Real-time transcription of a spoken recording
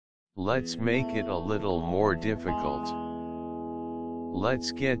Let's make it a little more difficult.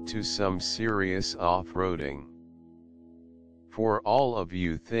 Let's get to some serious off-roading. For all of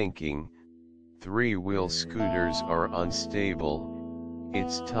you thinking, three-wheel scooters are unstable,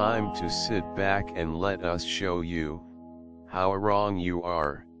 it's time to sit back and let us show you how wrong you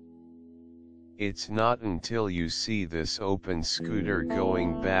are. It's not until you see this open scooter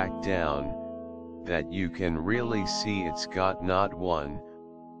going back down that you can really see it's got not one,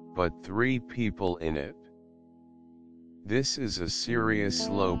 but three people in it. This is a serious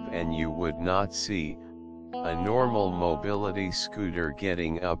slope and you would not see a normal mobility scooter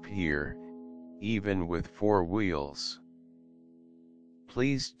getting up here, even with four wheels.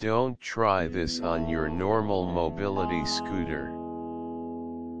 Please don't try this on your normal mobility scooter.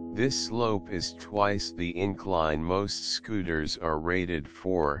 This slope is twice the incline most scooters are rated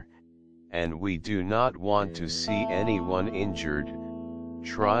for, and we do not want to see anyone injured,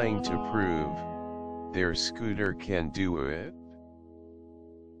 trying to prove their scooter can do it.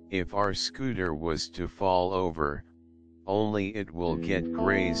 If our scooter was to fall over, only it will get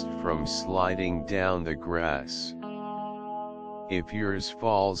grazed from sliding down the grass. If yours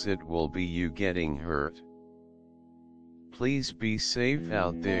falls, it will be you getting hurt. Please be safe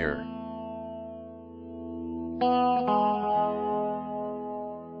out there.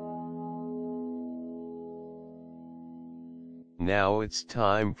 Now it's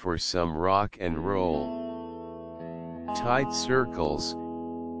time for some rock and roll. Tight circles,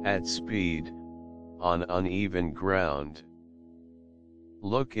 at speed, on uneven ground.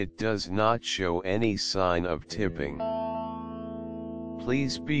 Look, it does not show any sign of tipping.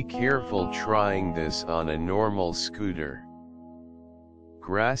 Please be careful trying this on a normal scooter.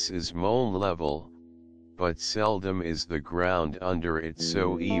 Grass is mown level, but seldom is the ground under it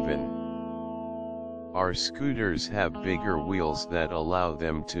so even. Our scooters have bigger wheels that allow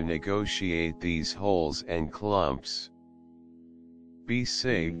them to negotiate these holes and clumps. Be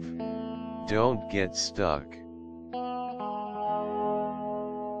safe, don't get stuck.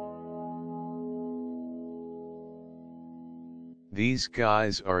 These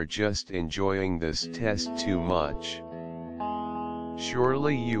guys are just enjoying this test too much.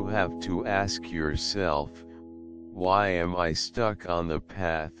 Surely you have to ask yourself, why am I stuck on the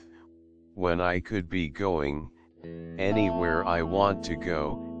path, when I could be going anywhere I want to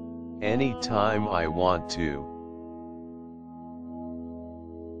go, anytime I want to?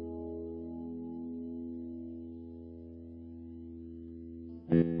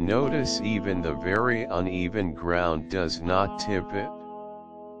 Notice even the very uneven ground does not tip it.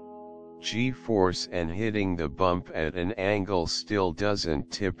 G-force and hitting the bump at an angle still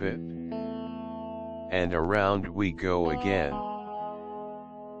doesn't tip it. And around we go again.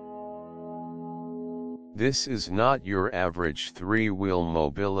 This is not your average three-wheel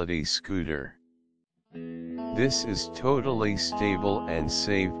mobility scooter. This is totally stable and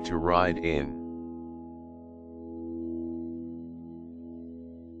safe to ride in.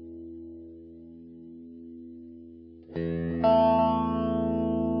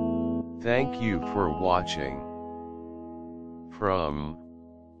 Thank you for watching. From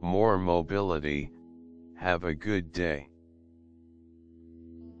More Mobility, have a good day.